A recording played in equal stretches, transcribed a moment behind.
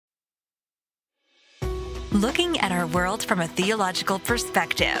Looking at our world from a theological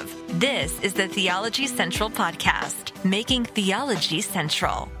perspective. This is the Theology Central Podcast, making theology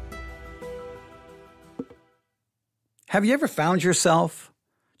central. Have you ever found yourself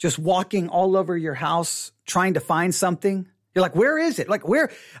just walking all over your house trying to find something? You're like, where is it? Like,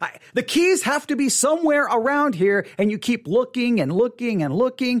 the keys have to be somewhere around here. And you keep looking and looking and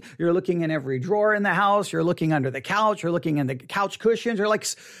looking. You're looking in every drawer in the house. You're looking under the couch. You're looking in the couch cushions. You're like,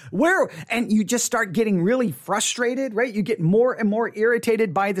 where? And you just start getting really frustrated, right? You get more and more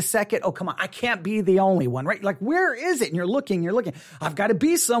irritated by the second. Oh, come on. I can't be the only one, right? Like, where is it? And you're looking. I've got to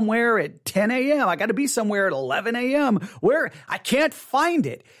be somewhere at 10 a.m. I got to be somewhere at 11 a.m. Where? I can't find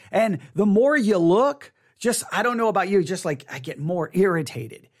it. And the more you look, I don't know about you, just like I get more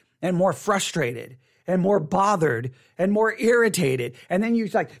irritated and more frustrated and more bothered and more irritated. And then you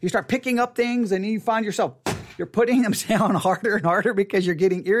start picking up things and you find yourself, you're putting them down harder and harder because you're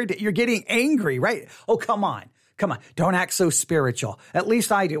getting irritated. You're getting angry, right? Oh, come on. Don't act so spiritual. At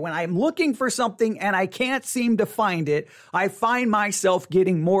least I do. When I'm looking for something and I can't seem to find it, I find myself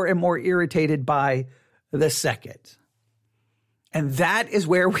getting more and more irritated by the second. And that is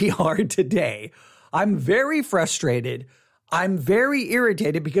where we are today. I'm very frustrated. I'm very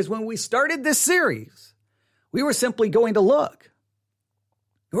irritated because when we started this series, we were simply going to look.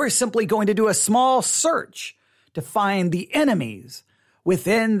 We were simply going to do a small search to find the enemies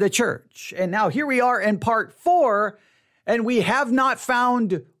within the church. And now here we are in part 4, and we have not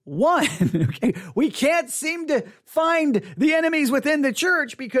found one. Okay? We can't seem to find the enemies within the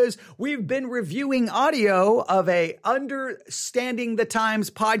church because we've been reviewing audio of a Understanding the Times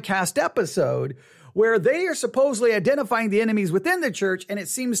podcast episode where they are supposedly identifying the enemies within the church. And it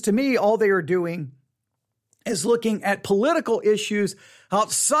seems to me all they are doing is looking at political issues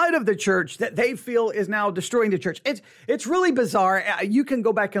outside of the church that they feel is now destroying the church. It's really bizarre. You can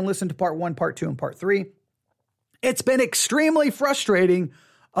go back and listen to part 1, part 2, and part 3. It's been extremely frustrating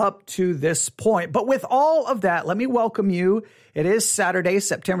up to this point. But with all of that, let me welcome you. It is Saturday,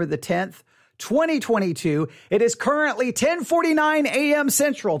 September the 10th, 2022. It is currently 10:49 a.m.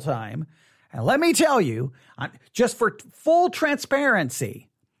 Central Time. And let me tell you, just for full transparency,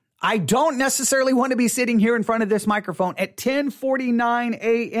 I don't necessarily want to be sitting here in front of this microphone at 10:49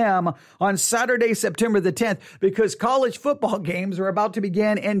 a.m. on Saturday, September the 10th, because college football games are about to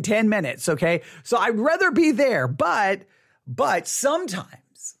begin in 10 minutes, okay? So I'd rather be there, but sometimes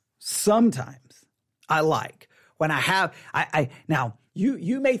I like when now,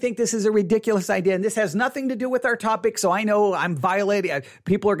 You may think this is a ridiculous idea, and this has nothing to do with our topic, so I know I'm violating.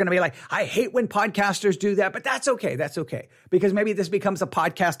 People are going to be like, I hate when podcasters do that, but that's okay. That's okay. Because maybe this becomes a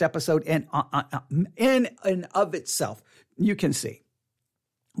podcast episode in and of itself. You can see.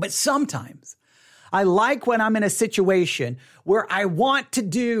 But sometimes I like when I'm in a situation where I want to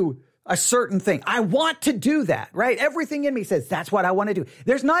do a certain thing. I want to do that, right? Everything in me says that's what I want to do.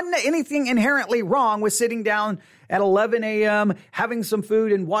 There's not anything inherently wrong with sitting down at 11 a.m., having some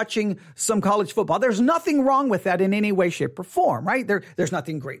food and watching some college football. There's nothing wrong with that in any way, shape, or form, right? There's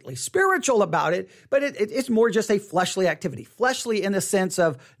nothing greatly spiritual about it, but it's more just a fleshly activity. Fleshly in the sense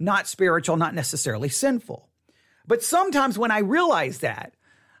of not spiritual, not necessarily sinful. But sometimes when I realize that,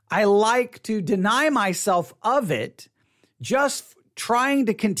 I like to deny myself of it, just trying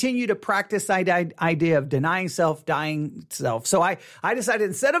to continue to practice the idea of denying self, dying self. So I decided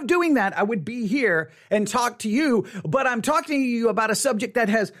instead of doing that, I would be here and talk to you, but I'm talking to you about a subject that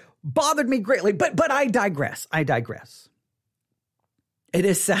has bothered me greatly, but I digress. It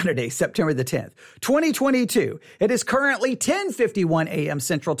is Saturday, September the 10th, 2022. It is currently 10:51 a.m.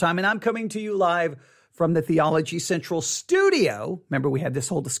 Central Time, and I'm coming to you live from the Theology Central studio. Remember, we had this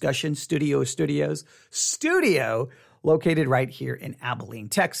whole discussion, studio, located right here in Abilene,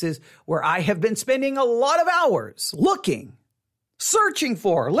 Texas, where I have been spending a lot of hours looking, searching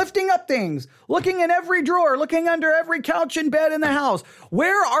for, lifting up things, looking in every drawer, looking under every couch and bed in the house.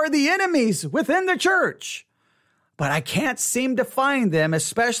 Where are the enemies within the church? But I can't seem to find them,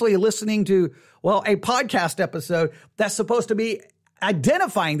 especially listening to, a podcast episode that's supposed to be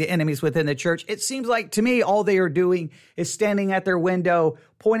identifying the enemies within the church. It seems like to me, all they are doing is standing at their window,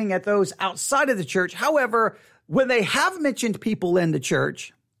 pointing at those outside of the church. However, when they have mentioned people in the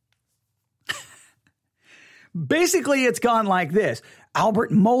church, basically it's gone like this.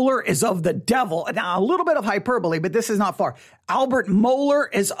 Albert Mohler is of the devil. Now, a little bit of hyperbole, but this is not far. Albert Mohler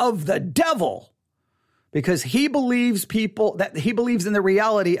is of the devil because he believes in the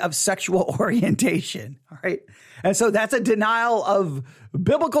reality of sexual orientation. All right. And so that's a denial of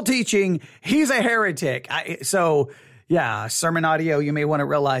biblical teaching. He's a heretic. Sermon audio, you may want to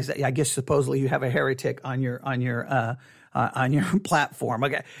realize that I guess supposedly you have a heretic on your on your platform.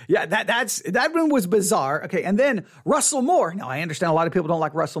 Okay. Yeah, that one was bizarre. Okay. And then Russell Moore. Now, I understand a lot of people don't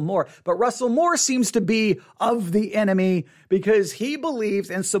like Russell Moore, but Russell Moore seems to be of the enemy because he believes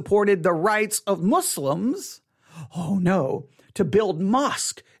and supported the rights of Muslims. Oh, no. To build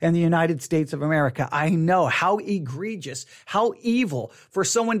mosque in the United States of America. I know how egregious, how evil for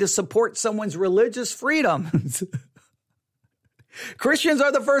someone to support someone's religious freedoms. Christians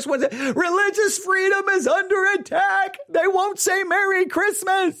are the first ones. Religious freedom is under attack. They won't say Merry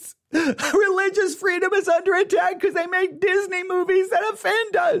Christmas. Religious freedom is under attack because they make Disney movies that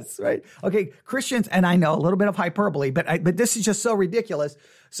offend us, right? Okay, Christians, and I know a little bit of hyperbole, but this is just so ridiculous.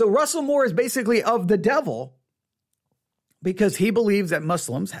 So Russell Moore is basically of the devil because he believes that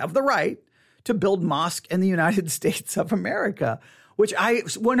Muslims have the right to build mosque in the United States of America, which I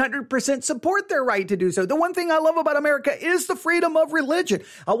 100% support their right to do so. The one thing I love about America is the freedom of religion.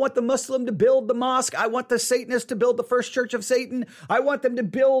 I want the Muslim to build the mosque. I want the Satanist to build the first church of Satan. I want them to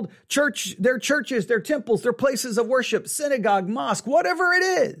build their churches, their temples, their places of worship, synagogue, mosque, whatever it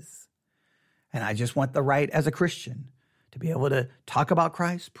is. And I just want the right as a Christian to be able to talk about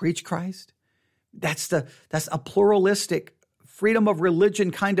Christ, preach Christ. That's a pluralistic freedom of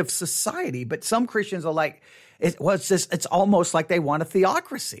religion kind of society. But some Christians are like, it's almost like they want a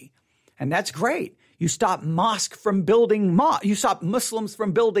theocracy. And that's great. You stop you stop Muslims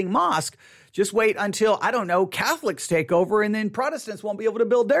from building mosque. Just wait until, I don't know, Catholics take over, and then Protestants won't be able to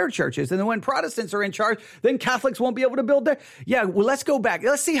build their churches. And then when Protestants are in charge, then Catholics won't be able to build their. Yeah, well, let's go back.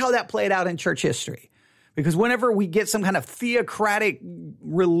 Let's see how that played out in church history. Because whenever we get some kind of theocratic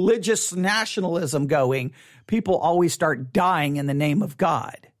religious nationalism going, people always start dying in the name of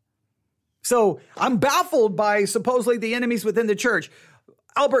God. So I'm baffled by supposedly the enemies within the church.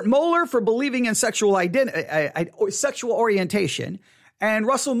 Albert Mohler for believing in sexual orientation, and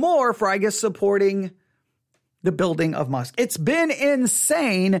Russell Moore for, I guess, supporting the building of mosques. It's been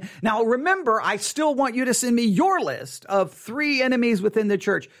insane. Now, remember, I still want you to send me your list of 3 enemies within the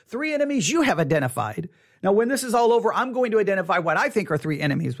church, 3 enemies you have identified. Now, when this is all over, I'm going to identify what I think are 3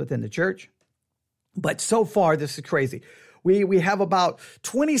 enemies within the church. But so far, this is crazy. We have about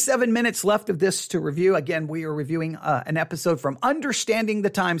 27 minutes left of this to review. Again, we are reviewing an episode from Understanding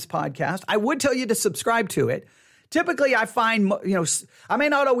the Times podcast. I would tell you to subscribe to it. Typically, I find, I may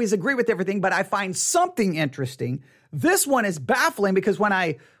not always agree with everything, but I find something interesting. This one is baffling because when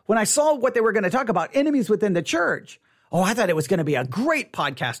I saw what they were going to talk about, enemies within the church, I thought it was going to be a great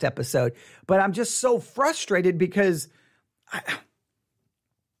podcast episode. But I'm just so frustrated because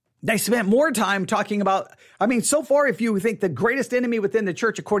they spent more time talking about, so far, if you think the greatest enemy within the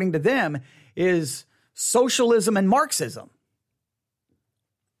church, according to them, is socialism and Marxism.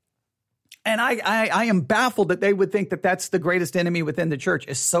 And I am baffled that they would think that that's the greatest enemy within the church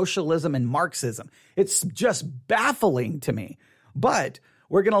is socialism and Marxism. It's just baffling to me. But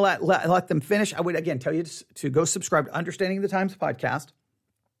we're going to let them finish. I would, again, tell you to go subscribe to Understanding the Times podcast.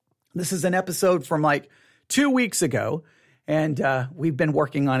 This is an episode from like 2 weeks ago, and we've been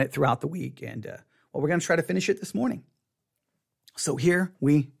working on it throughout the week. And we're going to try to finish it this morning. So here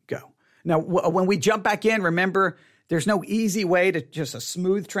we go. Now, when we jump back in, remember, there's no easy way to just a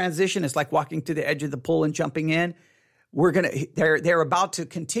smooth transition. It's like walking to the edge of the pool and jumping in. They're about to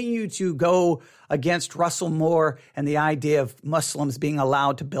continue to go against Russell Moore and the idea of Muslims being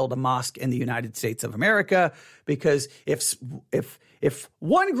allowed to build a mosque in the United States of America. Because if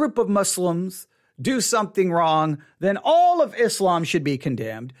one group of Muslims do something wrong, then all of Islam should be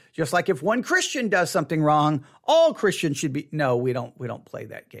condemned. Just like if one Christian does something wrong, all Christians should be. No, we don't play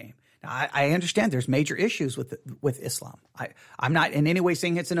that game. Now, I understand there's major issues with Islam. I'm not in any way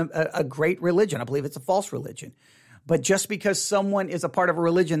saying it's a great religion. I believe it's a false religion. But just because someone is a part of a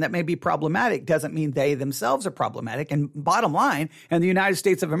religion that may be problematic doesn't mean they themselves are problematic. And bottom line, in the United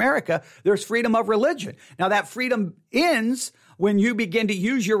States of America, there's freedom of religion. Now, that freedom ends when you begin to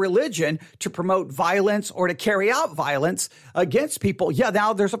use your religion to promote violence or to carry out violence against people. Yeah,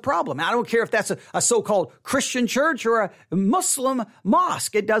 now there's a problem. I don't care if that's a so-called Christian church or a Muslim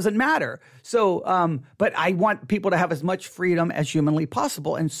mosque. It doesn't matter. So, but I want people to have as much freedom as humanly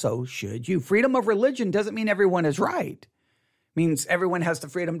possible, and so should you. Freedom of religion doesn't mean everyone is right. It means everyone has the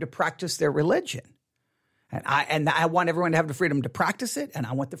freedom to practice their religion. And I want everyone to have the freedom to practice it, and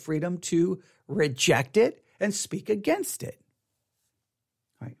I want the freedom to reject it and speak against it.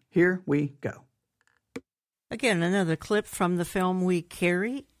 All right, here we go. Again, another clip from the film We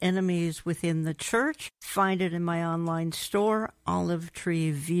Carry, Enemies Within the Church. Find it in my online store,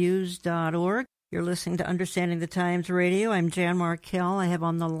 olivetreeviews.org. You're listening to Understanding the Times Radio. I'm Jan Markell. I have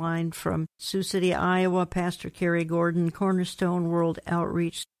on the line from Sioux City, Iowa, Pastor Kerry Gordon, Cornerstone World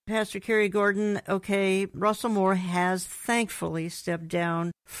Outreach. Pastor Kerry Gordon, okay, Russell Moore has thankfully stepped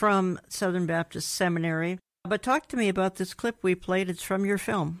down from Southern Baptist Seminary. But talk to me about this clip we played. It's from your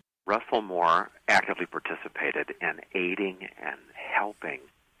film. Russell Moore actively participated in aiding and helping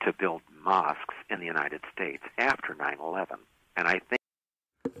to build mosques in the United States after 9/11. And I think...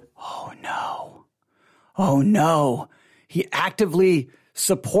 Oh, no. Oh, no. He actively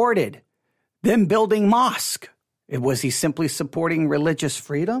supported them building mosque. Was he simply supporting religious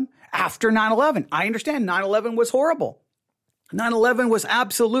freedom after 9/11? I understand 9/11 was horrible. 9/11 was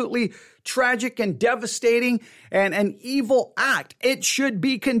absolutely tragic and devastating and an evil act. It should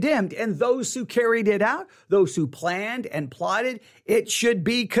be condemned. And those who carried it out, those who planned and plotted, it should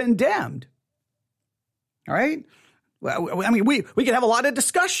be condemned. All right? Well, I mean, we could have a lot of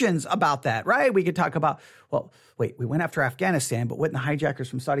discussions about that, right? We could talk about, well, wait, we went after Afghanistan, but wouldn't the hijackers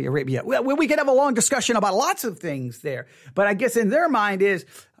from Saudi Arabia? Well, we could have a long discussion about lots of things there. But I guess in their mind is,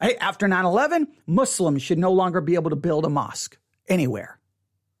 hey, after 9/11, Muslims should no longer be able to build a mosque anywhere.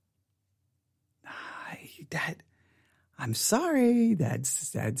 I'm sorry.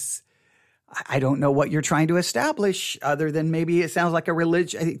 I don't know what you're trying to establish other than maybe it sounds like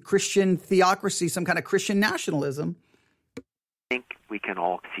a Christian theocracy, some kind of Christian nationalism. I think we can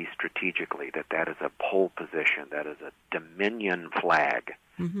all see strategically that is a pole position, that is a dominion flag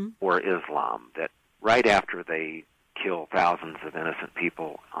for Islam, that right after they kill thousands of innocent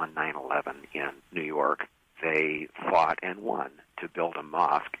people on 9/11 in New York, they fought and won to build a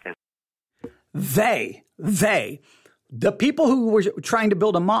mosque. The people who were trying to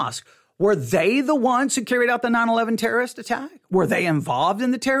build a mosque, were they the ones who carried out the 9/11 terrorist attack? Were they involved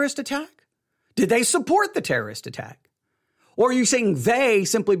in the terrorist attack? Did they support the terrorist attack? Or are you saying they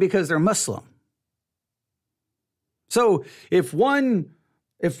simply because they're Muslim? So if one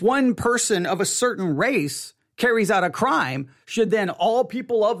person of a certain race carries out a crime, should then all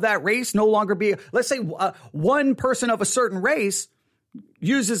people of that race no longer be, let's say one person of a certain race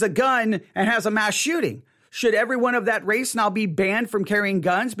uses a gun and has a mass shooting. Should everyone of that race now be banned from carrying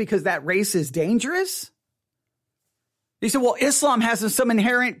guns because that race is dangerous? You say, well, Islam has some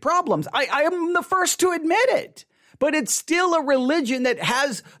inherent problems. I am the first to admit it. But it's still a religion that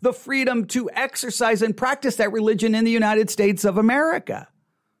has the freedom to exercise and practice that religion in the United States of America.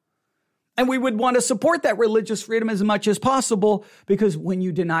 And we would want to support that religious freedom as much as possible, because when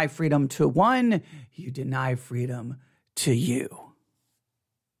you deny freedom to one, you deny freedom to you.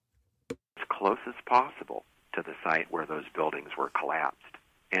 As close as possible to the site where those buildings were collapsed.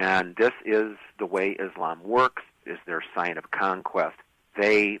 And this is the way Islam works, is their sign of conquest.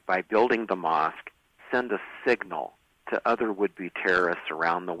 They, by building the mosque, send a signal to other would-be terrorists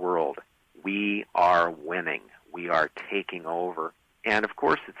around the world. We are winning. We are taking over. And, of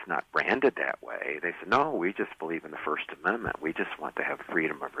course, it's not branded that way. They say, no, we just believe in the First Amendment. We just want to have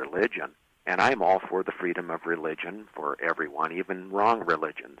freedom of religion. And I'm all for the freedom of religion for everyone, even wrong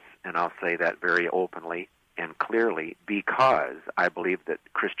religions. And I'll say that very openly and clearly, because I believe that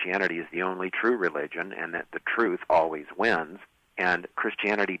Christianity is the only true religion and that the truth always wins. And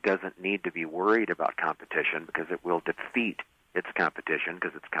Christianity doesn't need to be worried about competition because it will defeat its competition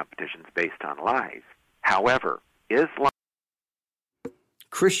because its competition is based on lies. However,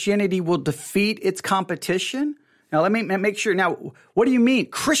 Christianity will defeat its competition? Now, let me make sure. Now, what do you mean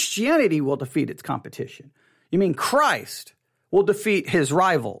Christianity will defeat its competition? You mean Christ will defeat his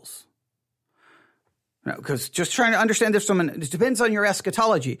rivals? No, because just trying to understand this it depends on your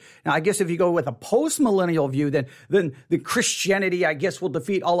eschatology. Now, I guess if you go with a post-millennial view, then the Christianity, I guess, will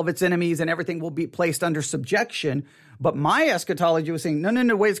defeat all of its enemies and everything will be placed under subjection. But my eschatology was saying, no,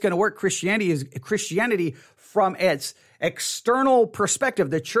 the way it's going to work, Christianity from its external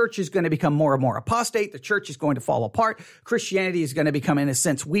perspective, the church is going to become more and more apostate. The church is going to fall apart. Christianity is going to become, in a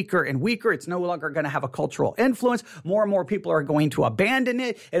sense, weaker and weaker. It's no longer going to have a cultural influence. More and more people are going to abandon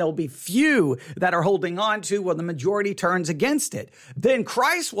it. It'll be few that are holding on to, well, the majority turns against it. Then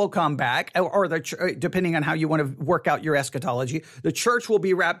Christ will come back, or depending on how you want to work out your eschatology, the church will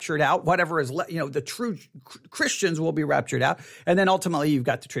be raptured out. Whatever is, the true Christians will be raptured out. And then ultimately you've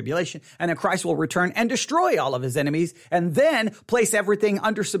got the tribulation. And then Christ will return and destroy all of his enemies, and then place everything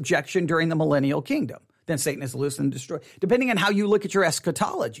under subjection during the millennial kingdom. Then Satan is loosed and destroyed, depending on how you look at your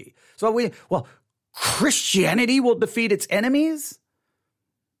eschatology. So Christianity will defeat its enemies?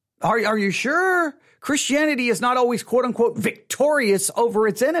 Are you sure? Christianity is not always, quote unquote, victorious over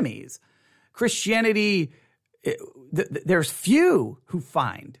its enemies. Christianity, there's few who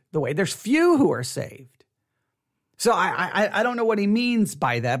find the way. There's few who are saved. So I don't know what he means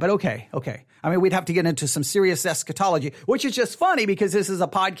by that, but okay. I mean, we'd have to get into some serious eschatology, which is just funny because this is a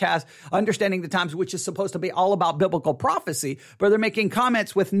podcast, Understanding the Times, which is supposed to be all about biblical prophecy, but they're making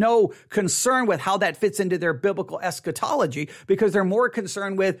comments with no concern with how that fits into their biblical eschatology because they're more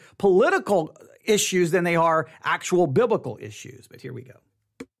concerned with political issues than they are actual biblical issues. But here we go.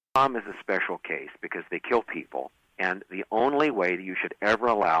 Islam is a special case because they kill people. And the only way that you should ever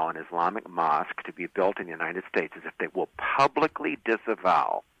allow an Islamic mosque to be built in the United States is if they will publicly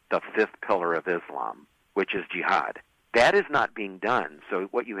disavow the fifth pillar of Islam, which is jihad. That is not being done. So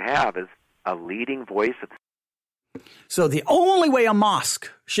what you have is a leading voice of... So the only way a mosque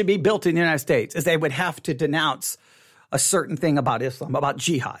should be built in the United States is they would have to denounce a certain thing about Islam, about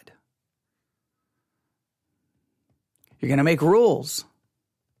jihad. You're going to make rules.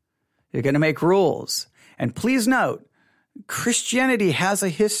 You're going to make rules. And please note, Christianity has a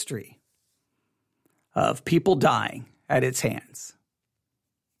history of people dying at its hands.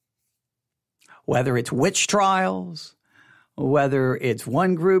 Whether it's witch trials, whether it's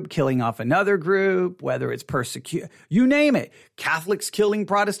one group killing off another group, whether it's persecution, you name it. Catholics killing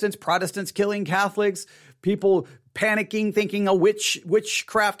Protestants, Protestants killing Catholics, people panicking, thinking a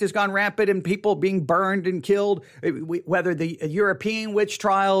witchcraft has gone rampant and people being burned and killed. Whether the European witch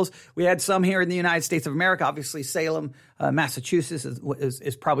trials, we had some here in the United States of America. Obviously, Salem, Massachusetts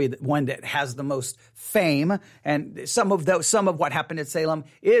is probably the one that has the most fame. And some of what happened at Salem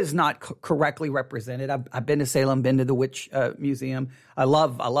is not correctly represented. I've been to Salem, been to the witch museum. I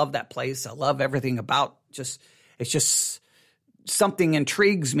love that place. I love everything about something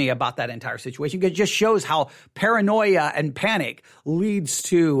intrigues me about that entire situation because it just shows how paranoia and panic leads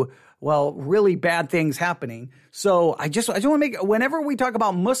to, well, really bad things happening. So I just want to make, whenever we talk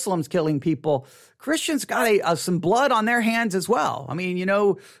about Muslims killing people, Christians got some blood on their hands as well. I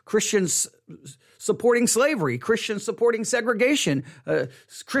mean, Christians supporting slavery, Christians supporting segregation,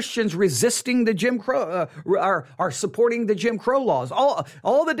 Christians resisting the Jim Crow, are supporting the Jim Crow laws,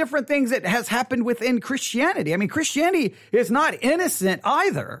 all the different things that has happened within Christianity. I mean, Christianity is not innocent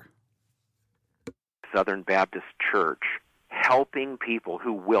either. Southern Baptist Church helping people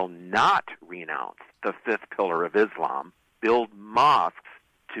who will not renounce the fifth pillar of Islam build mosques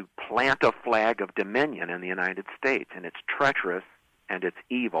to plant a flag of dominion in the United States. And it's treacherous and it's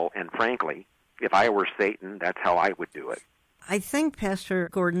evil. And frankly, if I were Satan, that's how I would do it. I think, Pastor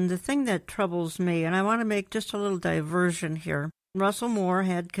Gordon, the thing that troubles me, and I want to make just a little diversion here. Russell Moore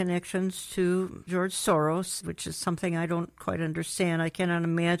had connections to George Soros, which is something I don't quite understand. I cannot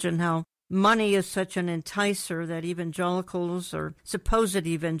imagine how money is such an enticer that evangelicals or supposed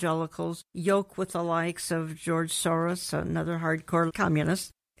evangelicals yoke with the likes of George Soros, another hardcore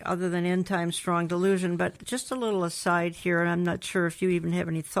communist, other than end-time strong delusion. But just a little aside here, and I'm not sure if you even have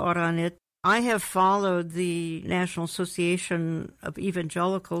any thought on it. I have followed the National Association of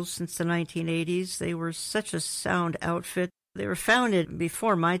Evangelicals since the 1980s. They were such a sound outfit. They were founded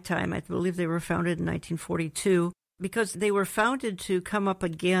before my time. I believe they were founded in 1942 because they were founded to come up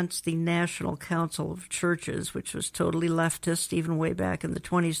against the National Council of Churches, which was totally leftist, even way back in the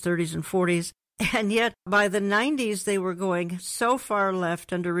 20s, 30s, and 40s. And yet, by the 90s, they were going so far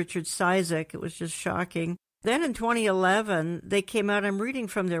left under Richard Cizik, it was just shocking. Then in 2011, they came out, I'm reading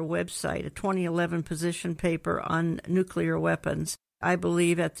from their website, a 2011 position paper on nuclear weapons. I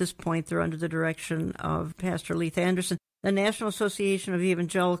believe at this point they're under the direction of Pastor Leith Anderson. The National Association of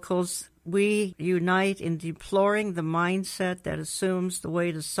Evangelicals, we unite in deploring the mindset that assumes the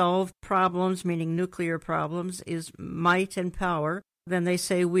way to solve problems, meaning nuclear problems, is might and power. Then they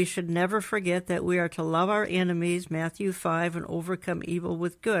say we should never forget that we are to love our enemies, Matthew 5, and overcome evil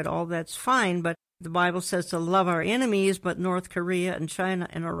with good. All that's fine, but the Bible says to love our enemies, but North Korea and China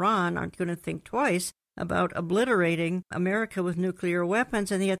and Iran aren't going to think twice about obliterating America with nuclear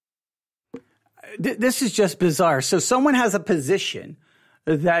weapons. And yet, this is just bizarre. So someone has a position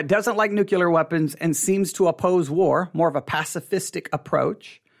that doesn't like nuclear weapons and seems to oppose war, more of a pacifistic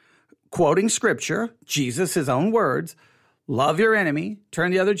approach, quoting scripture, Jesus, his own words, love your enemy, turn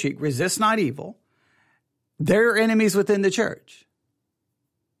the other cheek, resist not evil. They're enemies within the church.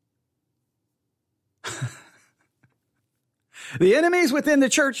 The enemies within the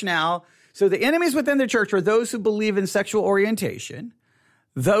church now. So the enemies within the church are those who believe in sexual orientation,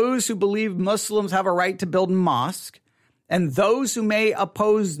 those who believe Muslims have a right to build a mosque, and those who may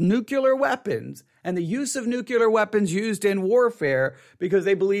oppose nuclear weapons and the use of nuclear weapons used in warfare because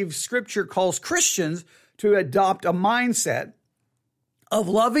they believe scripture calls Christians to adopt a mindset of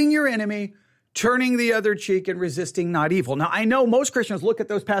loving your enemy, turning the other cheek, and resisting not evil. Now, I know most Christians look at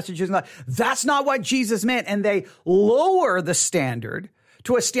those passages and that's not what Jesus meant, and they lower the standard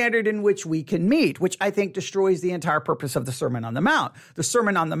to a standard in which we can meet, which I think destroys the entire purpose of the Sermon on the Mount. The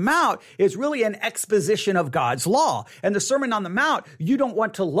Sermon on the Mount is really an exposition of God's law. And the Sermon on the Mount, you don't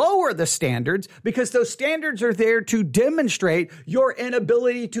want to lower the standards because those standards are there to demonstrate your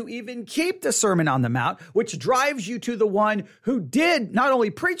inability to even keep the Sermon on the Mount, which drives you to the one who did not only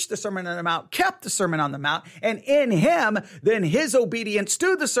preach the Sermon on the Mount, kept the Sermon on the Mount, and in him, then his obedience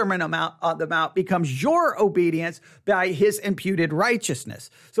to the Sermon on the Mount becomes your obedience by his imputed righteousness.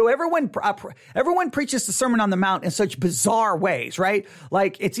 So everyone preaches the Sermon on the Mount in such bizarre ways, right?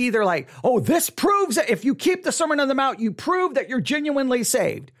 Like it's either like, oh, this proves that if you keep the Sermon on the Mount, you prove that you're genuinely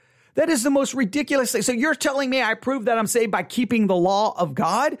saved. That is the most ridiculous thing. So you're telling me I prove that I'm saved by keeping the law of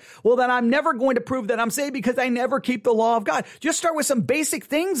God? Well, then I'm never going to prove that I'm saved because I never keep the law of God. Just start with some basic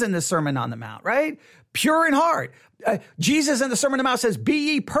things in the Sermon on the Mount, right? Pure in heart. Jesus in the Sermon on the Mount says,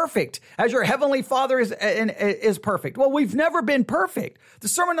 be ye perfect as your heavenly Father is perfect. Well, we've never been perfect. The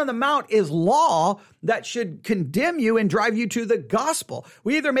Sermon on the Mount is law that should condemn you and drive you to the gospel.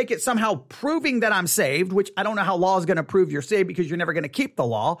 We either make it somehow proving that I'm saved, which I don't know how law is going to prove you're saved because you're never going to keep the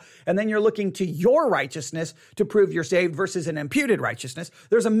law. And then you're looking to your righteousness to prove you're saved versus an imputed righteousness.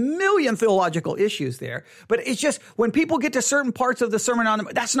 There's a million theological issues there. But it's just when people get to certain parts of the Sermon on the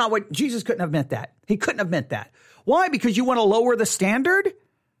Mount, that's not what Jesus couldn't have meant that. He couldn't have meant that. Why? Because you want to lower the standard?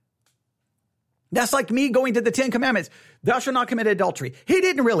 That's like me going to the 10 Commandments. Thou shalt not commit adultery. He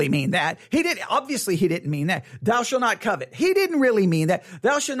didn't really mean that. Obviously he didn't mean that. Thou shalt not covet. He didn't really mean that.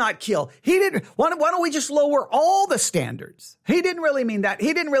 Thou shalt not kill. He didn't. Why don't we just lower all the standards? He didn't really mean that.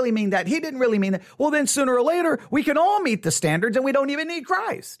 He didn't really mean that. He didn't really mean that. Well, then sooner or later, we can all meet the standards and we don't even need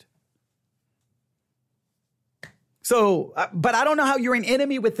Christ. So, but I don't know how you're an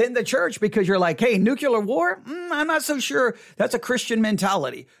enemy within the church because you're like, hey, nuclear war? I'm not so sure that's a Christian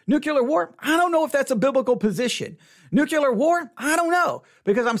mentality. Nuclear war? I don't know if that's a biblical position. Nuclear war? I don't know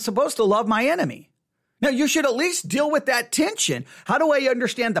because I'm supposed to love my enemy. Now, you should at least deal with that tension. How do I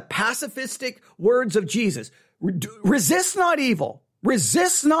understand the pacifistic words of Jesus? Resist not evil.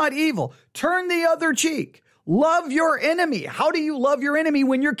 Resist not evil. Turn the other cheek. Love your enemy. How do you love your enemy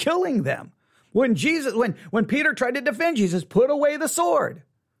when you're killing them? When Peter tried to defend Jesus, put away the sword.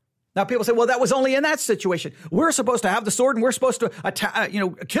 Now people say, well, that was only in that situation. We're supposed to have the sword and we're supposed to attack,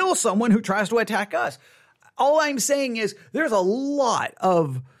 kill someone who tries to attack us. All I'm saying is there's a lot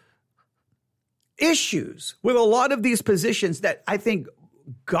of issues with a lot of these positions that I think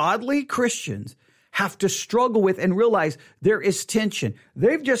godly Christians have to struggle with and realize there is tension.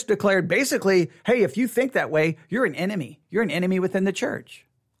 They've just declared basically, hey, if you think that way, you're an enemy. You're an enemy within the church.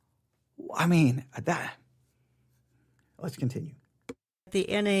 I mean, let's continue. The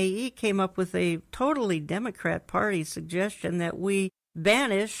NAE came up with a totally Democrat Party suggestion that we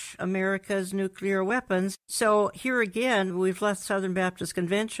banish America's nuclear weapons. So here again, we've left Southern Baptist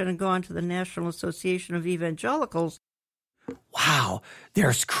Convention and gone to the National Association of Evangelicals. Wow,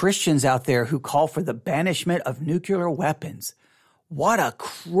 there's Christians out there who call for the banishment of nuclear weapons. What a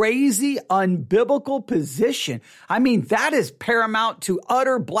crazy, unbiblical position. I mean, that is paramount to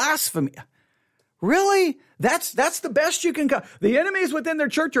utter blasphemy. Really? That's the best you can go. The enemies within their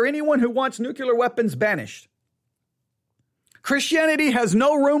church are anyone who wants nuclear weapons banished. Christianity has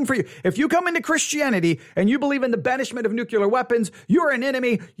no room for you. If you come into Christianity and you believe in the banishment of nuclear weapons, you're an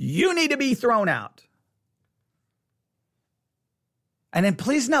enemy. You need to be thrown out. And then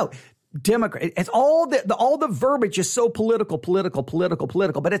please note, Democrat, it's all the verbiage is so political,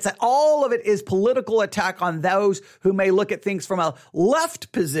 but it's all of it is political attack on those who may look at things from a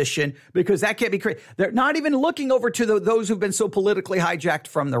left position because that can't be correct. They're not even looking over to those who've been so politically hijacked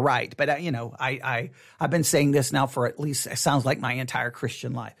from the right. But I've been saying this now for at least it sounds like my entire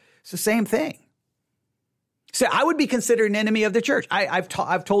Christian life. It's the same thing. So I would be considered an enemy of the church. I've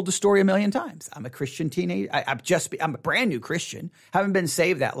told the story a million times. I'm a Christian teenager. I'm a brand new Christian. Haven't been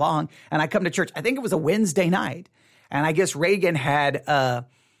saved that long. And I come to church. I think it was a Wednesday night. And I guess Reagan had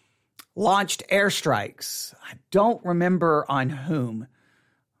launched airstrikes. I don't remember on whom.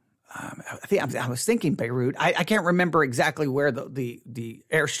 I was thinking Beirut. I can't remember exactly where the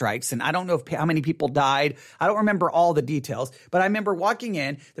airstrikes, and I don't know how many people died. I don't remember all the details, but I remember walking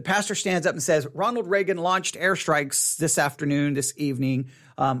in. The pastor stands up and says, "Ronald Reagan launched airstrikes this evening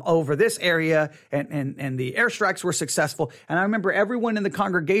over this area, and the airstrikes were successful." And I remember everyone in the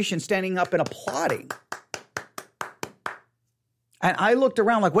congregation standing up and applauding. And I looked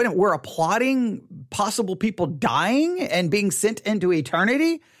around like, wait a minute, we're applauding possible people dying and being sent into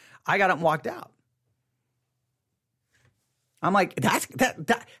eternity? I got up and walked out. I'm like,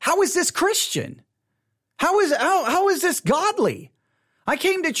 how is this Christian? How is this godly? I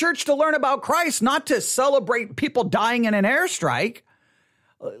came to church to learn about Christ, not to celebrate people dying in an airstrike.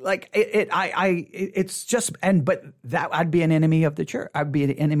 Like it's just, but that I'd be an enemy of the church. I'd be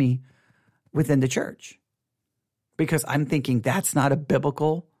an enemy within the church because I'm thinking that's not a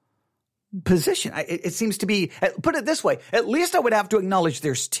biblical position. It seems to be, put it this way, at least I would have to acknowledge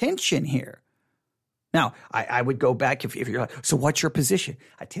there's tension here. Now, I would go back if you're like, so what's your position?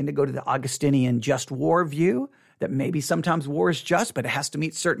 I tend to go to the Augustinian just war view, that maybe sometimes war is just, but it has to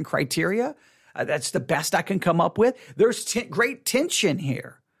meet certain criteria. That's the best I can come up with. There's great tension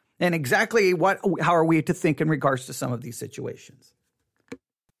here. And exactly how are we to think in regards to some of these situations?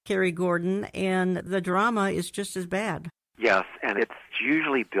 Kerry Gordon, and the drama is just as bad. Yes, and it's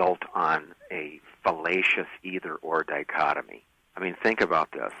usually built on a fallacious either-or dichotomy. I mean, think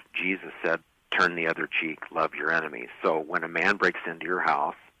about this. Jesus said, turn the other cheek, love your enemies. So when a man breaks into your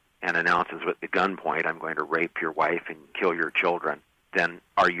house and announces with the gunpoint, I'm going to rape your wife and kill your children, then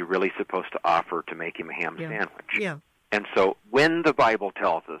are you really supposed to offer to make him a ham sandwich? Yeah. And so when the Bible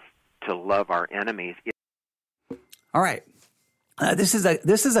tells us to love our enemies... All right. This is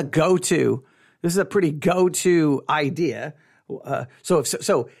a go-to. This is a pretty go-to idea. And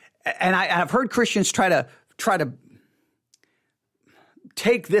I've heard Christians try to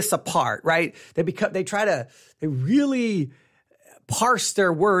take this apart, right? They really parse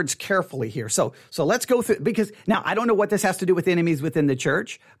their words carefully here. So let's go through, because now I don't know what this has to do with enemies within the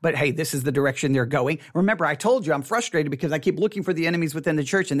church, but hey, this is the direction they're going. Remember, I told you I'm frustrated because I keep looking for the enemies within the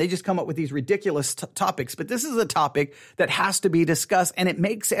church and they just come up with these ridiculous topics. But this is a topic that has to be discussed and it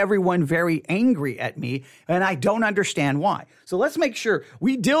makes everyone very angry at me and I don't understand why. So let's make sure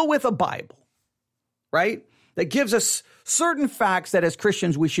we deal with a Bible, right? That gives us certain facts that as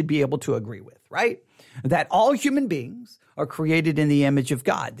Christians we should be able to agree with, right? That all human beings are created in the image of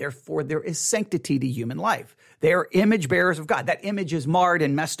God. Therefore, there is sanctity to human life. They are image bearers of God. That image is marred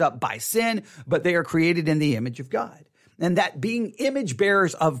and messed up by sin, but they are created in the image of God. And that being image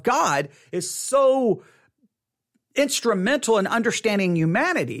bearers of God is so instrumental in understanding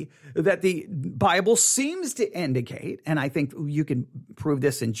humanity that the Bible seems to indicate, and I think you can prove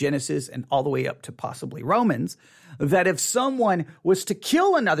this in Genesis and all the way up to possibly Romans, that if someone was to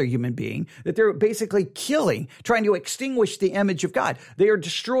kill another human being, that they're basically killing, trying to extinguish the image of God. They are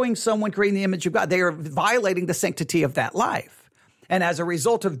destroying someone creating the image of God. They are violating the sanctity of that life. And as a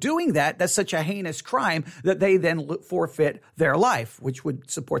result of doing that, that's such a heinous crime that they then forfeit their life, which would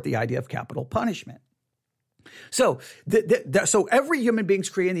support the idea of capital punishment. So every human being's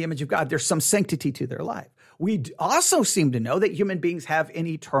created in the image of God. There's some sanctity to their life. We also seem to know that human beings have an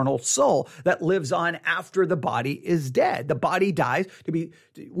eternal soul that lives on after the body is dead. The body dies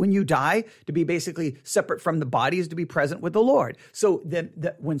when you die, to be basically separate from the body is to be present with the Lord. So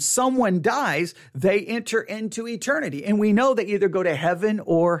when someone dies, they enter into eternity. And we know they either go to heaven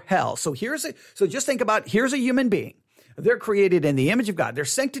or hell. So just think about, here's a human being. They're created in the image of God.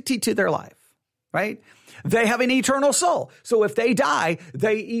 There's sanctity to their life, right? They have an eternal soul. So if they die,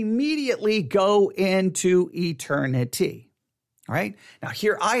 they immediately go into eternity. All right. Now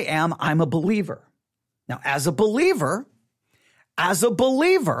here I am. I'm a believer. Now as a believer,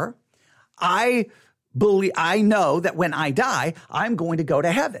 I know that when I die, I'm going to go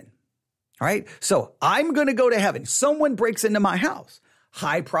to heaven. All right. So I'm going to go to heaven. Someone breaks into my house.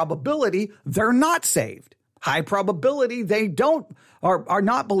 High probability they're not saved. High probability they are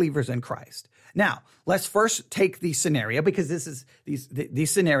not believers in Christ. Now, let's first take the scenario, because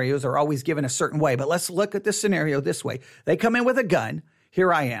these scenarios are always given a certain way, but let's look at the scenario this way. They come in with a gun.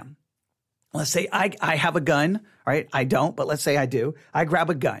 Here I am. Let's say I have a gun, right? I don't, but let's say I do. I grab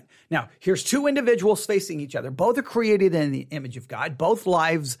a gun. Now, here's two individuals facing each other. Both are created in the image of God. Both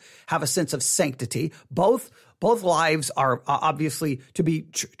lives have a sense of sanctity. Both lives are obviously to be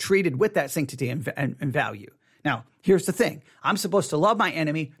treated with that sanctity and value. Now, here's the thing. I'm supposed to love my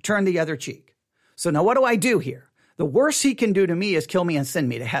enemy, turn the other cheek. So now what do I do here? The worst he can do to me is kill me and send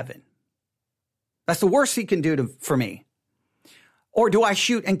me to heaven. That's the worst he can do for me. Or do I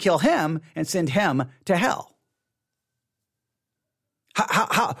shoot and kill him and send him to hell?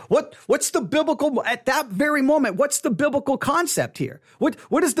 What's the biblical, at that very moment, what's the biblical concept here?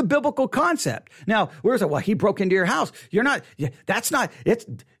 What is the biblical concept? Now, where's it? Well, he broke into your house. You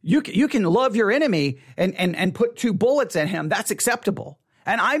can love your enemy and put 2 bullets in him. That's acceptable.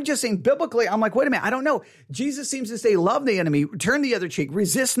 And I'm just saying biblically, I'm like, wait a minute, I don't know. Jesus seems to say, love the enemy, turn the other cheek,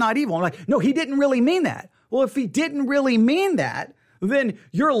 resist not evil. I'm like, no, he didn't really mean that. Well, if he didn't really mean that, then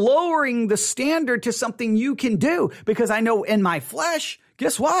you're lowering the standard to something you can do, because I know in my flesh,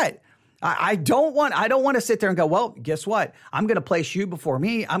 guess what? I don't want to sit there and go, well, guess what? I'm going to place you before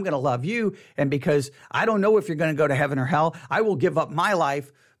me. I'm going to love you. And because I don't know if you're going to go to heaven or hell, I will give up my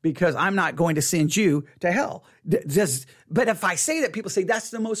life because I'm not going to send you to hell. But if I say that, people say,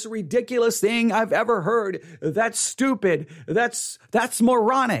 that's the most ridiculous thing I've ever heard. That's stupid. That's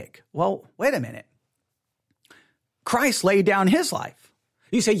moronic. Well, wait a minute. Christ laid down his life.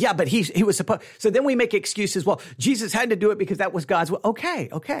 You say, yeah, but he was supposed. So then we make excuses. Well, Jesus had to do it because that was God's will.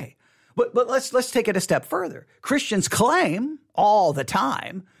 Okay. But let's take it a step further. Christians claim all the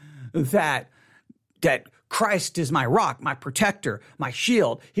time that Christ is my rock, my protector, my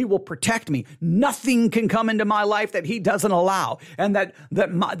shield. He will protect me. Nothing can come into my life that he doesn't allow. And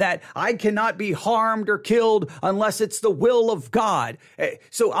that I cannot be harmed or killed unless it's the will of God.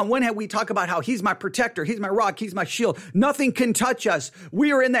 So on one hand, we talk about how he's my protector, he's my rock, he's my shield. Nothing can touch us.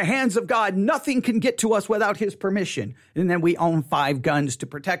 We are in the hands of God. Nothing can get to us without his permission. And then we own 5 guns to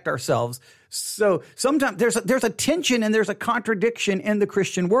protect ourselves. So sometimes there's a tension and there's a contradiction in the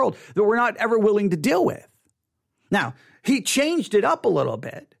Christian world that we're not ever willing to deal with. Now, he changed it up a little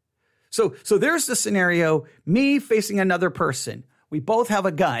bit. So there's the scenario, me facing another person. We both have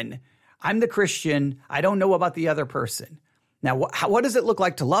a gun. I'm the Christian. I don't know about the other person. Now, what does it look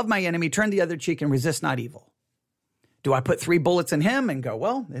like to love my enemy, turn the other cheek, and resist not evil? Do I put 3 bullets in him and go,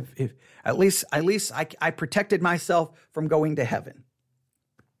 well, if at least I protected myself from going to heaven,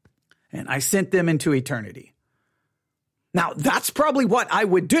 and I sent them into eternity? Now, that's probably what I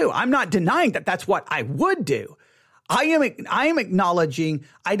would do. I'm not denying that that's what I would do. I am acknowledging,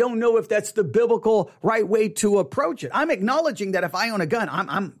 I don't know if that's the biblical right way to approach it. I'm acknowledging that if I own a gun,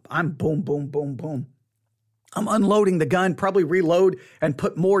 I'm boom, boom, boom, boom. I'm unloading the gun, probably reload and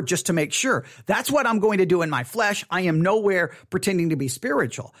put more just to make sure. That's what I'm going to do in my flesh. I am nowhere pretending to be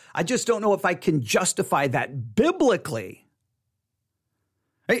spiritual. I just don't know if I can justify that biblically.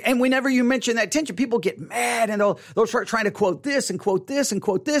 And whenever you mention that tension, people get mad and they'll start trying to quote this and quote this and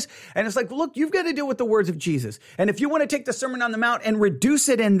quote this. And it's like, look, you've got to deal with the words of Jesus. And if you want to take the Sermon on the Mount and reduce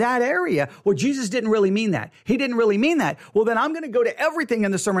it in that area, well, Jesus didn't really mean that. He didn't really mean that. Well, then I'm going to go to everything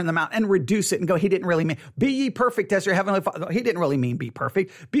in the Sermon on the Mount and reduce it and go, he didn't really mean, be ye perfect as your heavenly Father. He didn't really mean be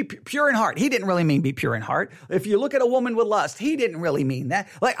perfect. Be pure in heart. He didn't really mean be pure in heart. If you look at a woman with lust, he didn't really mean that.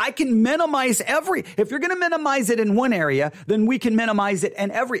 Like, I can minimize if you're going to minimize it in one area, then we can minimize it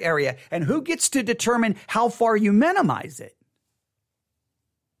in every area. And who gets to determine how far you minimize it?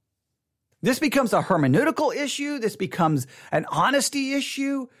 This becomes a hermeneutical issue. This becomes an honesty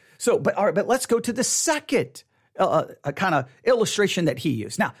issue. But let's go to the second kind of illustration that he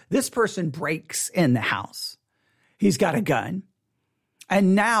used. Now, this person breaks in the house. He's got a gun.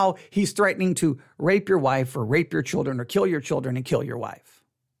 And now he's threatening to rape your wife or rape your children or kill your children and kill your wife.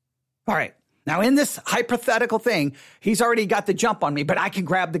 All right. Now, in this hypothetical thing, he's already got the jump on me, but I can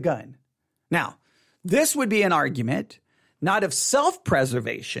grab the gun. Now, this would be an argument not of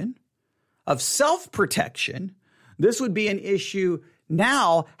self-preservation, of self-protection. This would be an issue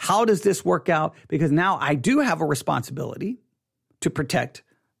now, how does this work out? Because now I do have a responsibility to protect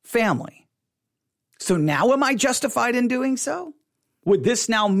family. So now am I justified in doing so? Would this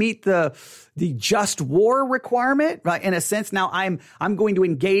now meet the just war requirement? Right? In a sense, now I'm going to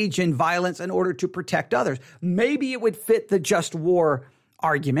engage in violence in order to protect others. Maybe it would fit the just war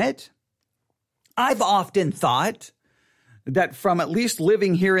argument. I've often thought that from at least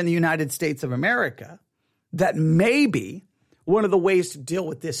living here in the United States of America, that maybe one of the ways to deal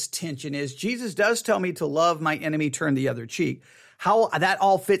with this tension is Jesus does tell me to love my enemy, turn the other cheek. How that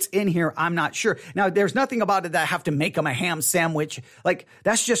all fits in here, I'm not sure. Now, there's nothing about it that I have to make them a ham sandwich. Like,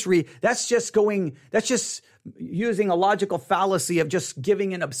 that's just using a logical fallacy of just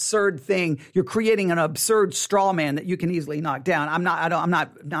giving an absurd thing. You're creating an absurd straw man that you can easily knock down.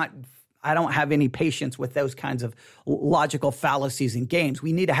 I don't have any patience with those kinds of logical fallacies and games.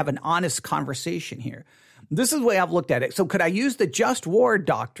 We need to have an honest conversation here. This is the way I've looked at it. So could I use the just war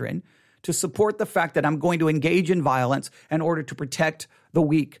doctrine to support the fact that I'm going to engage in violence in order to protect the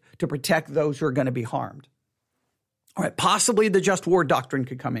weak, to protect those who are going to be harmed? All right, possibly the just war doctrine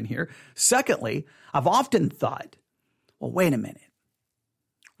could come in here. Secondly, I've often thought, well, wait a minute.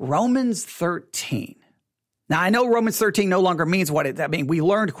 Romans 13. Now, I know Romans 13 no longer means what I mean. We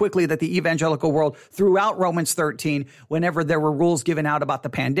learned quickly that the evangelical world throughout Romans 13, whenever there were rules given out about the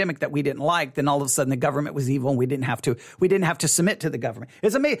pandemic that we didn't like, then all of a sudden the government was evil and we didn't have to submit to the government.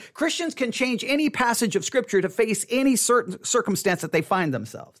 It's amazing. Christians can change any passage of scripture to face any certain circumstance that they find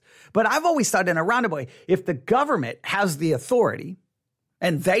themselves. But I've always thought in a roundabout way, if the government has the authority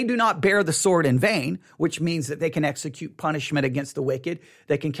and they do not bear the sword in vain, which means that they can execute punishment against the wicked.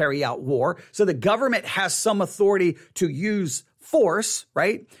 They can carry out war. So the government has some authority to use force,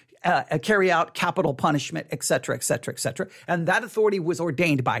 right? Carry out capital punishment, et cetera, et cetera, et cetera. And that authority was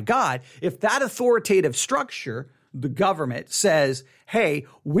ordained by God. If that authoritative structure the government, says, hey,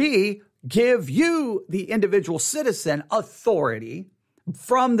 we give you, the individual citizen, authority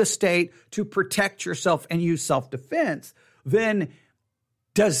from the state to protect yourself and use self-defense, then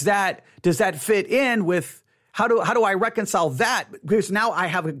does that fit in with how do I reconcile that? Because now I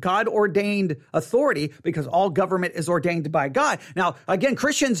have a God-ordained authority because all government is ordained by God. Now, again,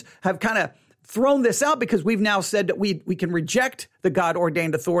 Christians have kind of thrown this out because we've now said that we can reject the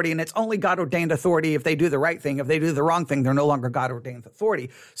God-ordained authority, and it's only God-ordained authority if they do the right thing. If they do the wrong thing, they're no longer God-ordained authority.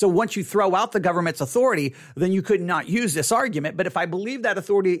 So once you throw out the government's authority, then you could not use this argument. But if I believe that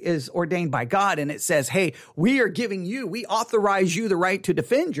authority is ordained by God and it says, hey, we authorize you the right to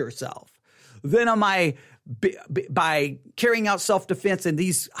defend yourself, then am I, by carrying out self-defense in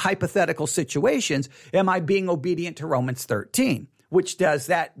these hypothetical situations, am I being obedient to Romans 13? Which does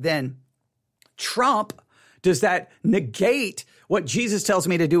that then does that negate what Jesus tells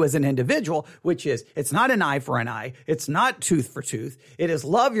me to do as an individual, which is it's not an eye for an eye. It's not tooth for tooth. It is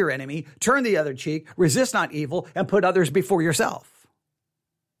love your enemy, turn the other cheek, resist not evil, and put others before yourself.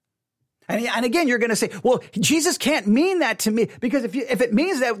 And again, you're going to say, well, Jesus can't mean that to me, because if it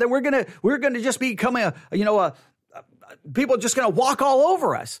means that, then we're going to just become people are just going to walk all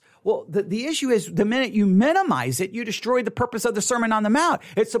over us. Well, the issue is the minute you minimize it, you destroy the purpose of the Sermon on the Mount.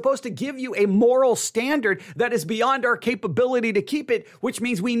 It's supposed to give you a moral standard that is beyond our capability to keep it, which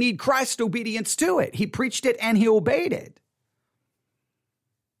means we need Christ's obedience to it. He preached it and he obeyed it.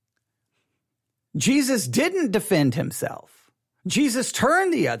 Jesus didn't defend himself. Jesus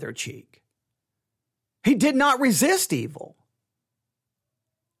turned the other cheek. He did not resist evil.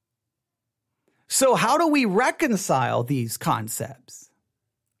 So how do we reconcile these concepts?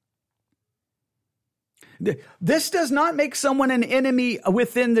 This does not make someone an enemy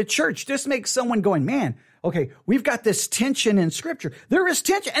within the church. This makes someone going, man, okay, we've got this tension in Scripture. There is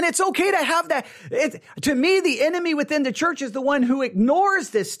tension, and it's okay to have that. To me, the enemy within the church is the one who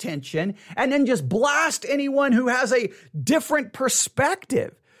ignores this tension and then just blast anyone who has a different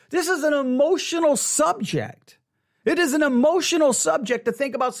perspective. This is an emotional subject. It is an emotional subject to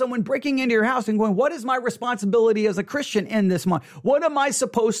think about someone breaking into your house and going, what is my responsibility as a Christian in this month? What am I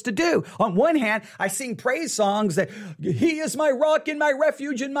supposed to do? On one hand, I sing praise songs that he is my rock and my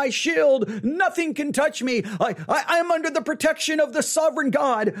refuge and my shield. Nothing can touch me. I'm under the protection of the sovereign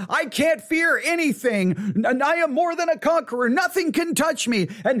God. I can't fear anything. And I am more than a conqueror. Nothing can touch me.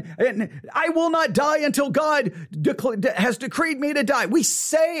 And I will not die until God has decreed me to die. We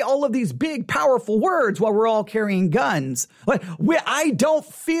say all of these big, powerful words while we're all carrying guns. I don't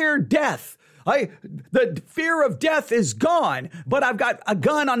fear death. The fear of death is gone, but I've got a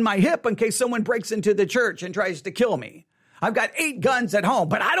gun on my hip in case someone breaks into the church and tries to kill me. I've got 8 guns at home,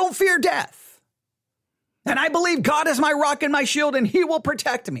 but I don't fear death. And I believe God is my rock and my shield, and he will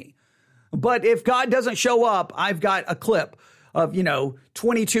protect me. But if God doesn't show up, I've got a clip of,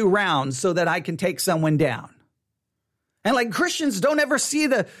 22 rounds so that I can take someone down. And Christians don't ever see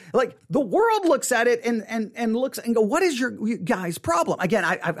the world looks at it and looks and go, what is your guys' problem? Again,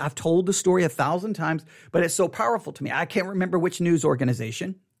 I've told the story 1,000 times, but it's so powerful to me. I can't remember which news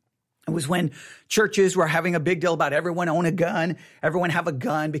organization. It was when churches were having a big deal about everyone own a gun, everyone have a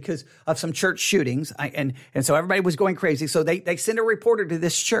gun because of some church shootings. And so everybody was going crazy. So they send a reporter to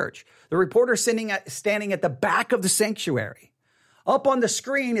this church. The reporter standing at the back of the sanctuary. Up on the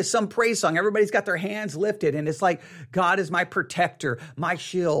screen is some praise song. Everybody's got their hands lifted, and it's like, God is my protector, my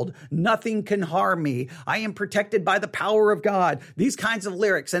shield. Nothing can harm me. I am protected by the power of God. These kinds of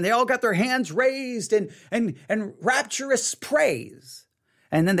lyrics, and they all got their hands raised and rapturous praise.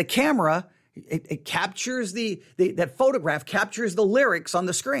 And then the camera, it captures that photograph captures the lyrics on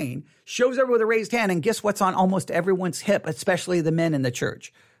the screen, shows everyone with a raised hand, and guess what's on almost everyone's hip, especially the men in the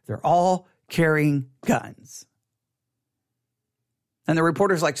church? They're all carrying guns. And the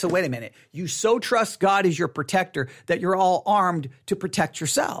reporter's like, so wait a minute, you so trust God as your protector that you're all armed to protect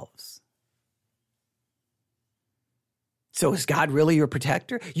yourselves. So is God really your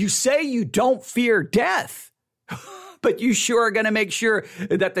protector? You say you don't fear death, but you sure are going to make sure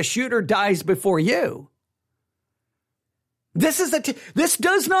that the shooter dies before you. This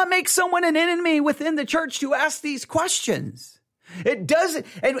does not make someone an enemy within the church to ask these questions. It doesn't,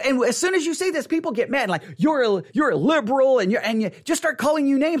 and as soon as you say this, people get mad. Like you're a liberal, and you just start calling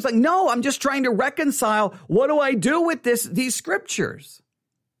you names. Like, no, I'm just trying to reconcile. What do I do with these scriptures?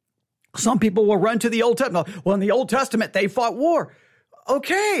 Some people will run to the Old Testament. Well, in the Old Testament, they fought war.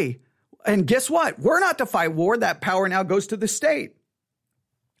 Okay, and guess what? We're not to fight war. That power now goes to the state,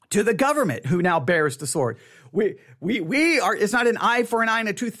 to the government, who now bears the sword. We are. It's not an eye for an eye and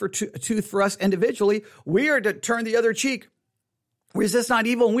a tooth for tooth for us individually. We are to turn the other cheek Resist not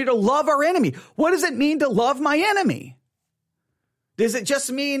evil, and we're to love our enemy. What does it mean to love my enemy? Does it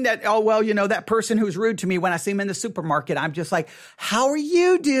just mean that, oh, well, that person who's rude to me when I see him in the supermarket, I'm just like, how are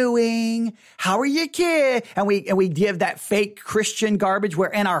you doing? How are you, kid? And we give that fake Christian garbage where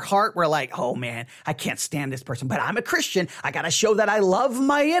in our heart, we're like, oh man, I can't stand this person, but I'm a Christian. I got to show that I love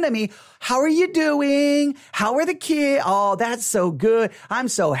my enemy. How are you doing? How are the kids? Oh, that's so good. I'm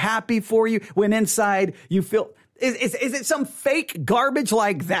so happy for you. When inside you feel, is it some fake garbage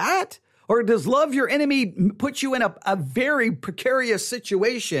like that? Or does love your enemy put you in a very precarious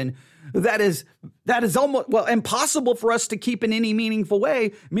situation that is almost, impossible for us to keep in any meaningful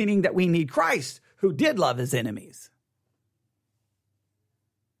way, meaning that we need Christ, who did love his enemies?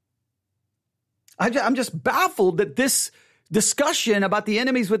 I'm just baffled that this discussion about the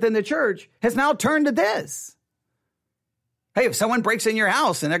enemies within the church has now turned to this. Hey, if someone breaks in your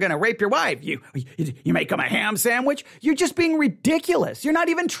house and they're going to rape your wife, you make them a ham sandwich. You're just being ridiculous. You're not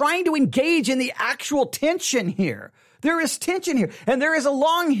even trying to engage in the actual tension here. There is tension here. And there is a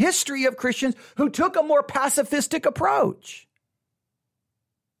long history of Christians who took a more pacifistic approach.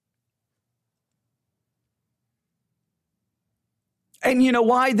 And you know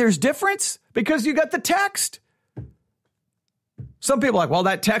why there's difference? Because you got the text. Some people are like, well,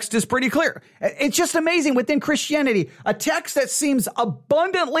 that text is pretty clear. It's just amazing within Christianity. A text that seems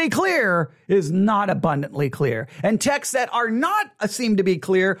abundantly clear is not abundantly clear. And texts that are not seem to be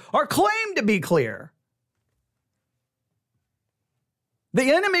clear are claimed to be clear.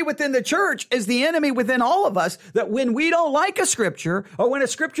 The enemy within the church is the enemy within all of us, that when we don't like a scripture, or when a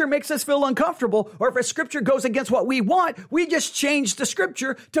scripture makes us feel uncomfortable, or if a scripture goes against what we want, we just change the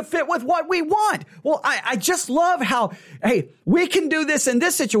scripture to fit with what we want. Well, I just love how, hey, we can do this in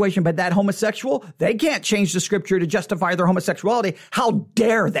this situation, but that homosexual, they can't change the scripture to justify their homosexuality. How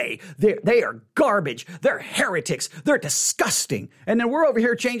dare they? They are garbage. They're heretics. They're disgusting. And then we're over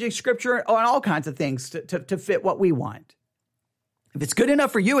here changing scripture on all kinds of things to fit what we want. If it's good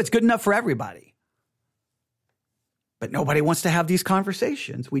enough for you, it's good enough for everybody. But nobody wants to have these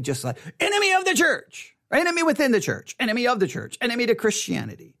conversations. We just like, enemy of the church, enemy within the church, enemy of the church, enemy to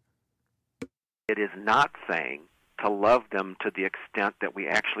Christianity. It is not saying to love them to the extent that we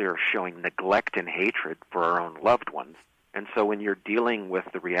actually are showing neglect and hatred for our own loved ones. And so when you're dealing with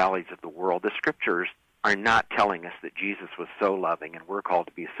the realities of the world, the scriptures are not telling us that Jesus was so loving and we're called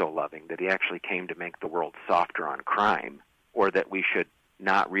to be so loving that he actually came to make the world softer on crime, or that we should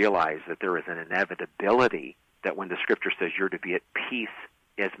not realize that there is an inevitability that when the scripture says you're to be at peace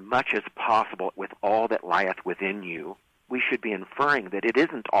as much as possible with all that lieth within you, we should be inferring that it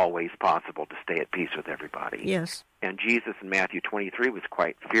isn't always possible to stay at peace with everybody. Yes. And Jesus in Matthew 23 was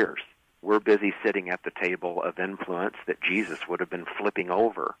quite fierce. We're busy sitting at the table of influence that Jesus would have been flipping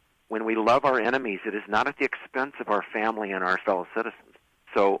over. When we love our enemies, it is not at the expense of our family and our fellow citizens.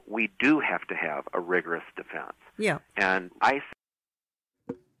 So we do have to have a rigorous defense. Yeah. And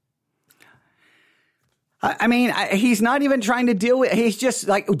he's not even trying to deal with, he's just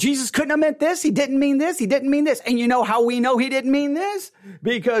like, Jesus couldn't have meant this. He didn't mean this. He didn't mean this. And you know how we know he didn't mean this?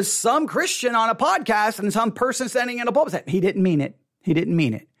 Because some Christian on a podcast and some person standing in a pulpit said, he didn't mean it. He didn't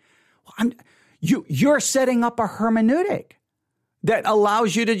mean it. Well, you're setting up a hermeneutic that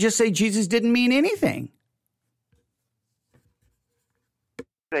allows you to just say Jesus didn't mean anything.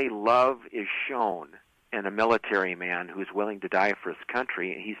 Say love is shown in a military man who's willing to die for his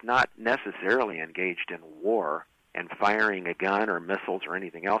country. He's not necessarily engaged in war and firing a gun or missiles or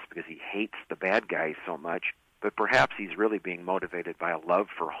anything else because he hates the bad guys so much, but perhaps he's really being motivated by a love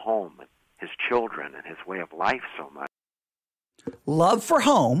for home, his children, and his way of life so much. Love for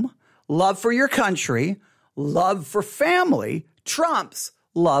home, love for your country, love for family trumps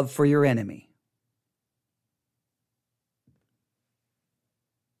love for your enemy.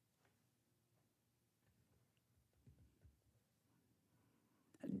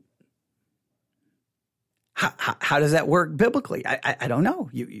 How does that work biblically? I don't know.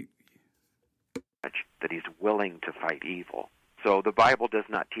 That he's willing to fight evil. So the Bible does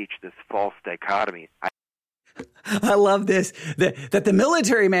not teach this false dichotomy. I love this, that the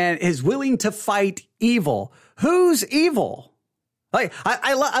military man is willing to fight evil. Who's evil? Like,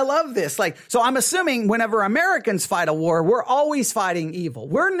 I love this. Like, so I'm assuming whenever Americans fight a war, we're always fighting evil.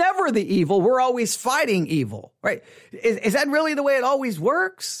 We're never the evil. We're always fighting evil, right? Is that really the way it always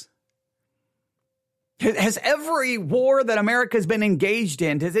works? Has every war that America's been engaged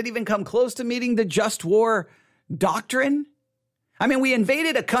in, does it even come close to meeting the just war doctrine? I mean, we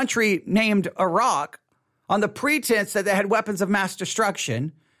invaded a country named Iraq on the pretense that they had weapons of mass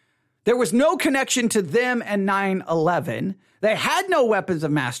destruction. There was no connection to them and 9/11. They had no weapons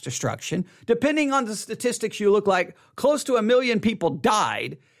of mass destruction. Depending on the statistics, you look like close to 1 million people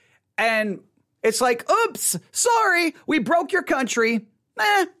died. And it's like, oops, sorry, we broke your country.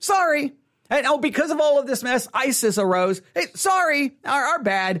 Sorry. And because of all of this mess, ISIS arose. Hey, sorry, our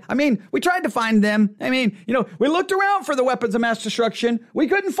bad. I mean, we tried to find them. I mean, we looked around for the weapons of mass destruction. We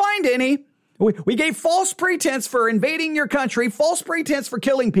couldn't find any. We gave false pretense for invading your country, false pretense for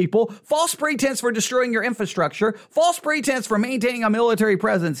killing people, false pretense for destroying your infrastructure, false pretense for maintaining a military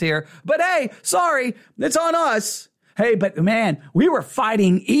presence here. But hey, sorry, it's on us. Hey, but man, we were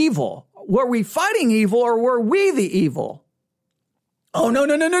fighting evil. Were we fighting evil or were we the evil? Oh, no.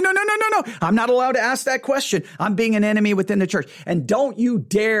 I'm not allowed to ask that question. I'm being an enemy within the church. And don't you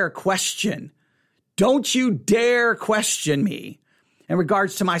dare question. Don't you dare question me in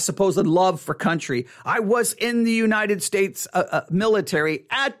regards to my supposed love for country. I was in the United States military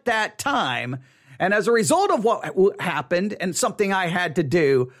at that time. And as a result of what happened and something I had to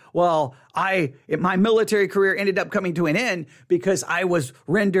do, well, my military career ended up coming to an end because I was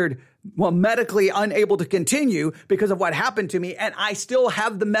rendered medically unable to continue because of what happened to me. And I still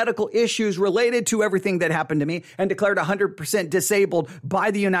have the medical issues related to everything that happened to me and declared 100% disabled by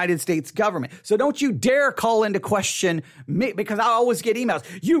the United States government. So don't you dare call into question me, because I always get emails.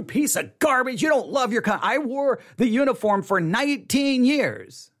 You piece of garbage. You don't love your country. I wore the uniform for 19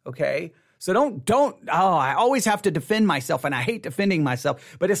 years. Okay. So I always have to defend myself, and I hate defending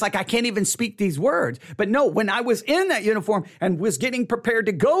myself, but it's like I can't even speak these words. But no, when I was in that uniform and was getting prepared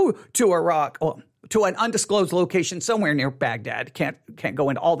to go to Iraq, to an undisclosed location somewhere near Baghdad, can't go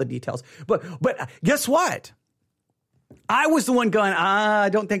into all the details, but guess what? I was the one going, I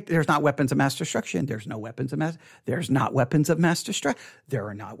don't think there's not weapons of mass destruction. There's not weapons of mass destruction. There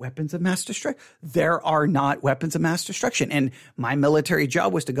are not weapons of mass destruction. There are not weapons of mass destruction. And my military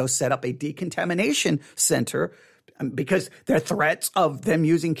job was to go set up a decontamination center because there are threats of them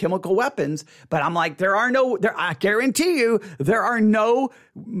using chemical weapons. But I'm like, I guarantee you, there are no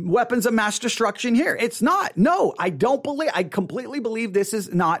weapons of mass destruction here. It's not. No, I completely believe this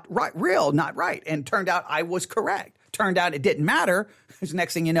is not real, not right. And turned out I was correct. Turned out it didn't matter, because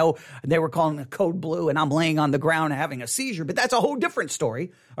next thing you know, they were calling it code blue and I'm laying on the ground having a seizure. But that's a whole different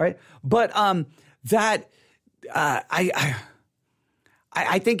story. All right. But I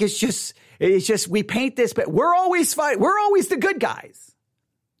think it's just we paint this, but we're always the good guys.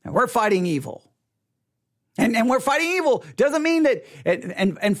 And we're fighting evil. And we're fighting evil doesn't mean that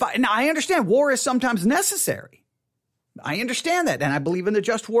now I understand war is sometimes necessary. I understand that, and I believe in the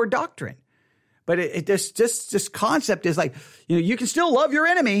just war doctrine. But this concept is like, you can still love your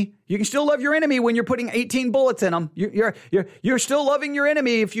enemy. You can still love your enemy when you're putting 18 bullets in them. You're still loving your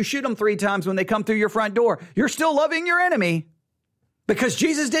enemy if you shoot them 3 times when they come through your front door. You're still loving your enemy, because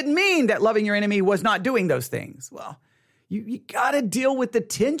Jesus didn't mean that loving your enemy was not doing those things. Well, you got to deal with the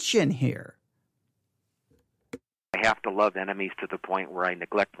tension here. I have to love enemies to the point where I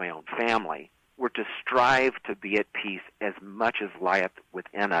neglect my own family. We're to strive to be at peace as much as lieth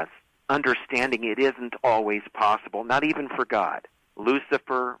within us, understanding it isn't always possible, not even for God.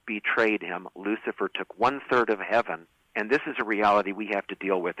 Lucifer betrayed him. Lucifer took 1/3 of heaven, and this is a reality we have to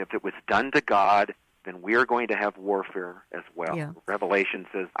deal with. If it was done to God, then we're going to have warfare as well. Yeah. Revelation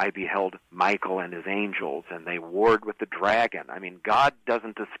says, I beheld Michael and his angels, and they warred with the dragon. I mean, God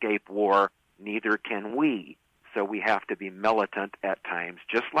doesn't escape war, neither can we. So we have to be militant at times,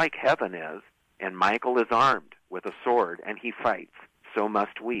 just like heaven is, and Michael is armed with a sword, and he fights. So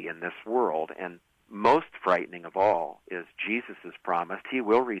must we in this world. And most frightening of all is Jesus has promised he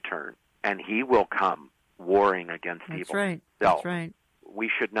will return, and he will come warring against evil. Right. That's right. We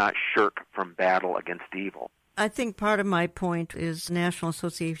should not shirk from battle against evil. I think part of my point is National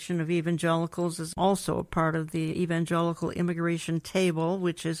Association of Evangelicals is also a part of the Evangelical Immigration Table,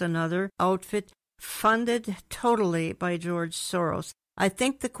 which is another outfit funded totally by George Soros. I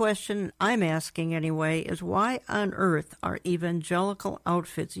think the question I'm asking anyway is, why on earth are evangelical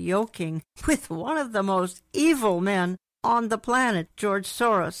outfits yoking with one of the most evil men on the planet, George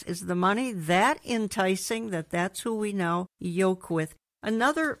Soros? Is the money that enticing that's who we now yoke with?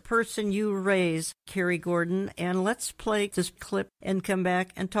 Another person you raise, Kerry Gordon, and let's play this clip and come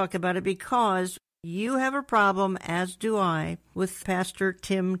back and talk about it, because you have a problem, as do I, with Pastor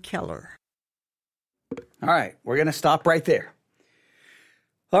Tim Keller. All right, we're going to stop right there.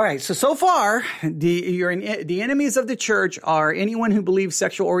 All right, so far, the enemies of the church are anyone who believes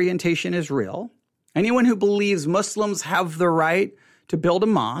sexual orientation is real, anyone who believes Muslims have the right to build a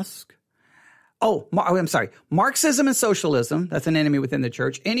mosque, I'm sorry. Marxism and socialism, that's an enemy within the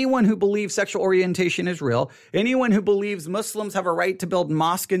church. Anyone who believes sexual orientation is real. Anyone who believes Muslims have a right to build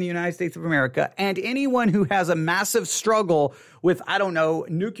mosque in the United States of America. And anyone who has a massive struggle with,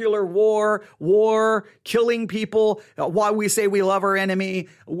 nuclear war, killing people, why we say we love our enemy.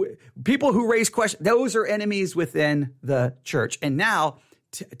 People who raise questions, those are enemies within the church. And now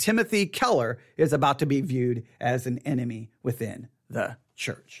Timothy Keller is about to be viewed as an enemy within the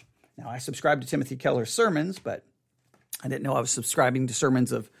church. Now, I subscribe to Timothy Keller's sermons, but I didn't know I was subscribing to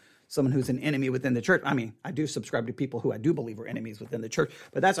sermons of someone who's an enemy within the church. I mean, I do subscribe to people who I do believe are enemies within the church,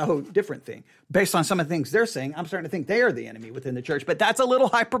 but that's a whole different thing. Based on some of the things they're saying, I'm starting to think they are the enemy within the church, but that's a little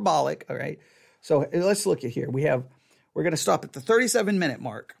hyperbolic, all right? So let's look at here. We're going to stop at the 37-minute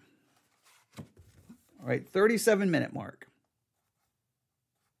mark. All right, 37-minute mark.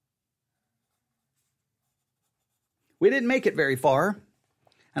 We didn't make it very far.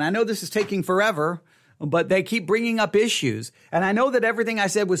 And I know this is taking forever, but they keep bringing up issues. And I know that everything I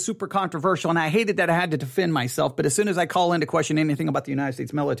said was super controversial, and I hated that I had to defend myself. But as soon as I call in to question anything about the United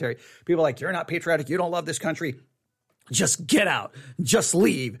States military, people are like, you're not patriotic. You don't love this country. Just get out. Just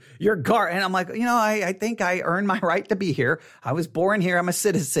leave. You're guard. And I'm like, I think I earned my right to be here. I was born here. I'm a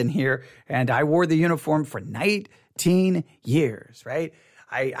citizen here. And I wore the uniform for 19 years, right?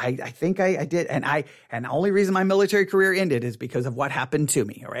 I think I did. And the only reason my military career ended is because of what happened to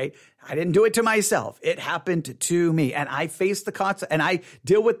me. All right. I didn't do it to myself. It happened to me. And I face and I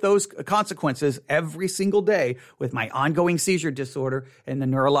deal with those consequences every single day with my ongoing seizure disorder and the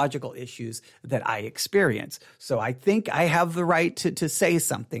neurological issues that I experience. So I think I have the right to say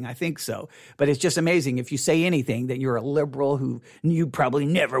something. I think so. But it's just amazing if you say anything that you're a liberal who you probably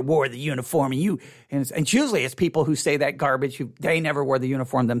never wore the uniform, and usually it's people who say that garbage who they never wore the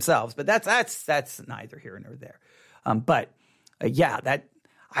uniform themselves. But that's neither here nor there.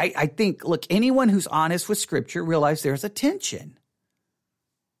 I think, look, anyone who's honest with Scripture realize there's a tension.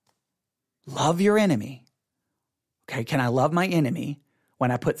 Love your enemy. Okay, can I love my enemy when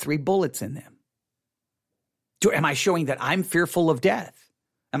I put 3 bullets in them? Am I showing that I'm fearful of death?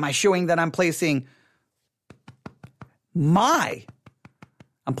 Am I showing that I'm placing my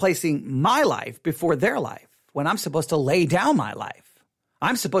life before their life when I'm supposed to lay down my life?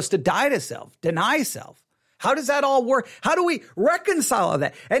 I'm supposed to die to self, deny self. How does that all work? How do we reconcile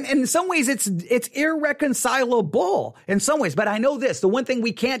that? And in some ways, it's irreconcilable in some ways. But I know this, the one thing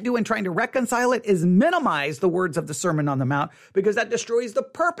we can't do in trying to reconcile it is minimize the words of the Sermon on the Mount, because that destroys the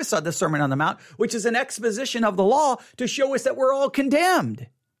purpose of the Sermon on the Mount, which is an exposition of the law to show us that we're all condemned.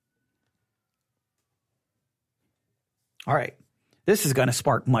 All right. This is going to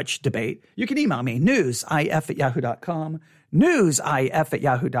spark much debate. You can email me, newsif@yahoo.com,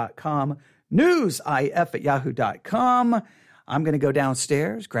 newsif@yahoo.com, newsif@yahoo.com. I'm going to go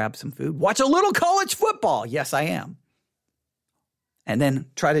downstairs, grab some food, watch a little college football. Yes, I am. And then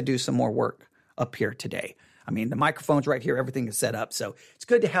try to do some more work up here today. I mean, the microphone's right here. Everything is set up. So it's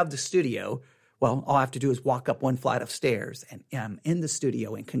good to have the studio. Well, all I have to do is walk up one flight of stairs and I'm in the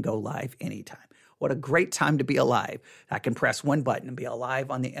studio and can go live anytime. What a great time to be alive. I can press one button and be alive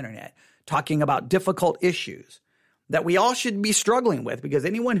on the internet, talking about difficult issues that we all should be struggling with, because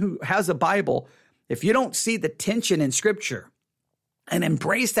anyone who has a Bible, if you don't see the tension in Scripture and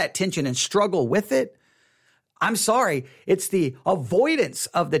embrace that tension and struggle with it, I'm sorry, it's the avoidance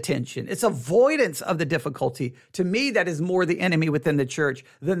of the tension. It's avoidance of the difficulty. To me, that is more the enemy within the church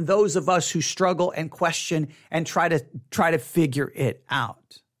than those of us who struggle and question and try to figure it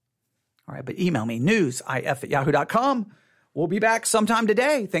out. All right, but email me, newsif@yahoo.com. We'll be back sometime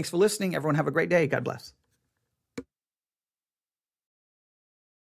today. Thanks for listening. Everyone have a great day. God bless.